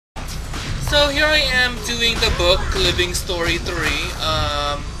So here I am doing the book Living Story 3,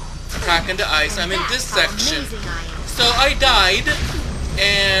 Crack in the Ice. I'm in this section. So I died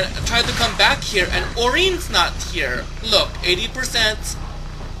and tried to come back here and Aurene's not here. Look, 80%.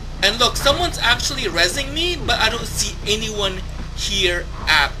 And look, someone's actually rezzing me, but I don't see anyone here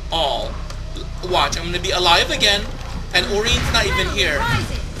at all. Watch, I'm gonna be alive again and Aurene's not even here.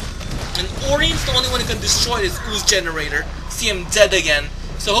 And Aurene's the only one who can destroy this ooze generator. See, I'm dead again.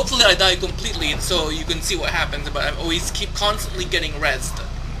 So hopefully I die completely so you can see what happens, but I always keep constantly getting rezzed.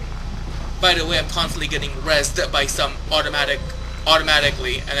 By the way, I'm constantly getting rezzed by some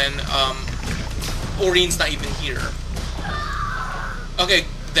automatically, and then Aurene's not even here. Okay,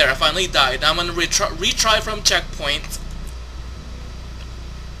 there, I finally died. Now I'm gonna retry from checkpoint.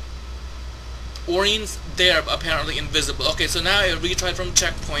 Aurene's there, but apparently invisible. Okay, so now I retried from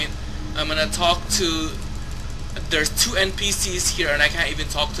checkpoint. I'm gonna talk to... There's 2 NPCs here and I can't even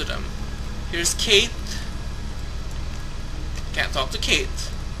talk to them. Here's Kate. Can't talk to Kate.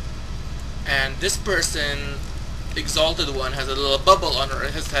 And this person, Exalted One, has a little bubble on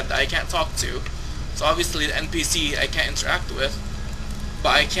his head that I can't talk to. So obviously the NPC I can't interact with. But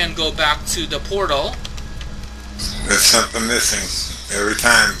I can go back to the portal. There's something missing. Every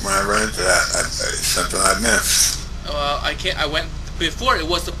time when I run into that, it's something I miss. I can't. I went before. It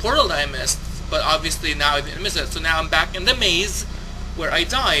was the portal that I missed. But obviously now I didn't miss it. So now I'm back in the maze where I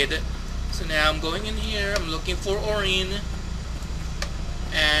died. So now I'm going in here. I'm looking for Aurene.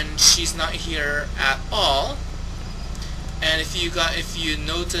 And she's not here at all. And if you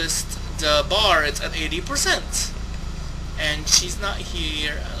noticed the bar, it's at 80%. And she's not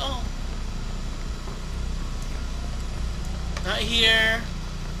here at all. Not here.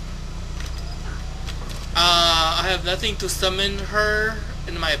 I have nothing to summon her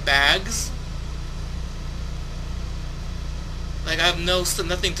in my bags. Like I have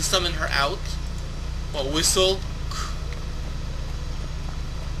nothing to summon her out. Or whistle.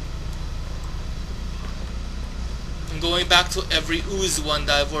 I'm going back to every ooze one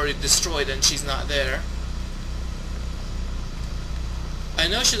that I've already destroyed and she's not there. I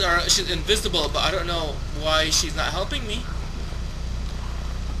know she's invisible, but I don't know why she's not helping me.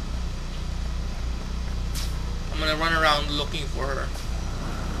 I'm gonna run around looking for her.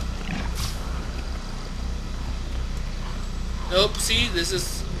 Nope, see,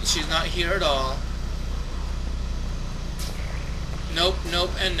 she's not here at all. Nope,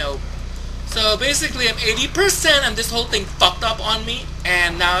 nope, and nope. So basically I'm 80% and this whole thing fucked up on me,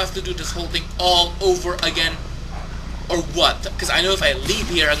 and now I have to do this whole thing all over again. Or what? Because I know if I leave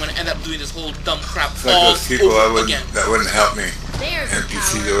here I'm gonna end up doing this whole dumb crap it's like all those people over again. That wouldn't help me.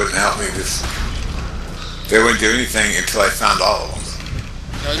 NPC that wouldn't help me. They wouldn't do anything until I found all of them.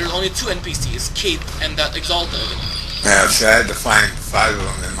 No, there's only 2 NPCs, Kate and that Exalted. Yeah, see, I had to find 5 of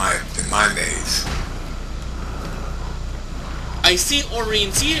them in my maze. I see Aurene.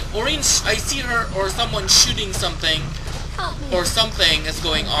 I see her or someone shooting something. Or something is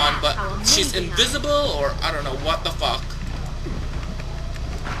going on, but she's invisible or I don't know what the fuck.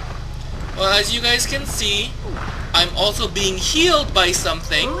 Well, as you guys can see, I'm also being healed by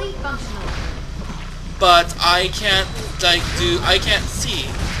something. But I can't I can't see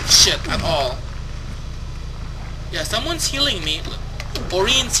shit at all. Yeah, someone's healing me.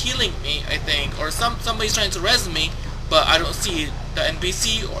 Aurene's healing me, I think. Or somebody's trying to res me, but I don't see the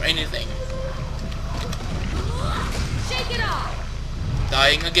NPC or anything. Shake it off.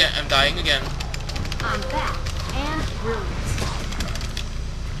 Dying again. I'm dying again. I'm back and brilliant.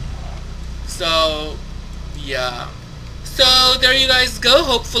 So, yeah. So, there you guys go.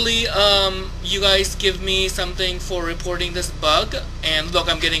 Hopefully, you guys give me something for reporting this bug. And look,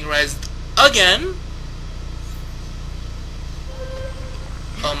 I'm getting rezzed again.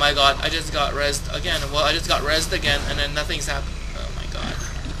 Oh my god, I just got rezzed again. Well, I just got rezzed again, and then nothing's happened. Oh my god.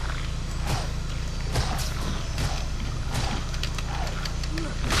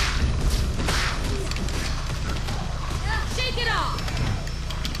 Shake it off.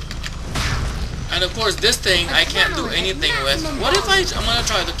 And of course, this thing I can't do anything with. What if I'm gonna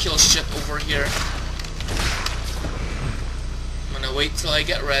try to kill shit over here? I'm gonna wait till I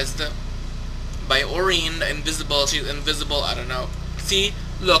get rezzed by Aurene, the invisible. She's invisible. I don't know. See,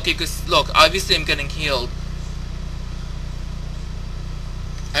 look, look. Obviously, I'm getting healed.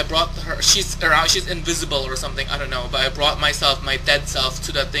 I brought her. She's around. She's invisible or something. I don't know. But I brought myself, my dead self,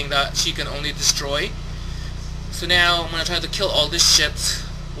 to that thing that she can only destroy. So now I'm gonna try to kill all this shit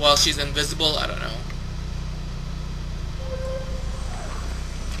while she's invisible. I don't know.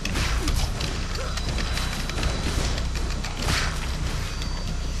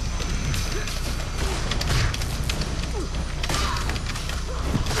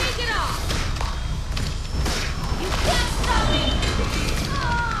 Shake it off.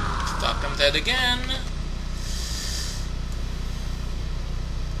 dead again.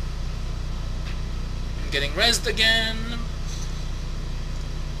 I'm getting rezzed again.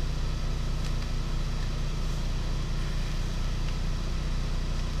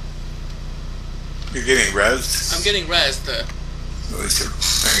 You're getting rezzed? I'm getting rezzed.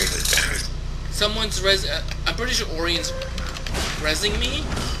 Someone's res. I'm pretty sure Aurene's rezzing me.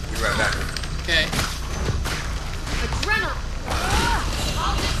 Be right back. Okay. Adrenaline!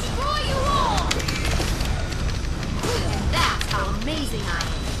 I'll destroy you all! That's how amazing I am.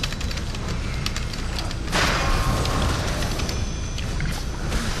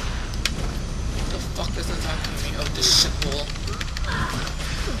 The fuck is attacking me? Oh, this shithole.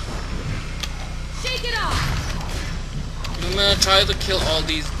 Shake it off! I'm gonna try to kill all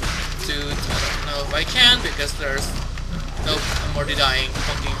these dudes. I don't know if I can because there's... Nope, I'm already dying.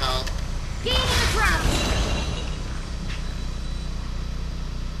 Fucking hell. Gaining adrenaline!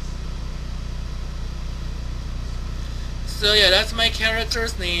 So yeah, that's my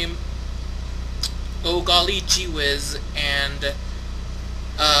character's name. Oh golly gee whiz. And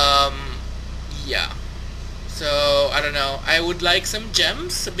yeah. So I don't know. I would like some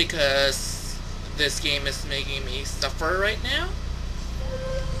gems because this game is making me suffer right now.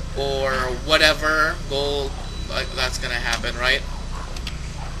 Or whatever. Gold, like that's gonna happen, right?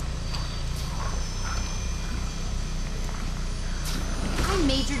 I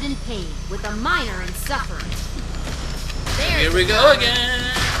majored in pain with a minor in suffering. Here we go again.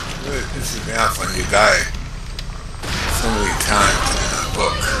 This is now when you die so many times.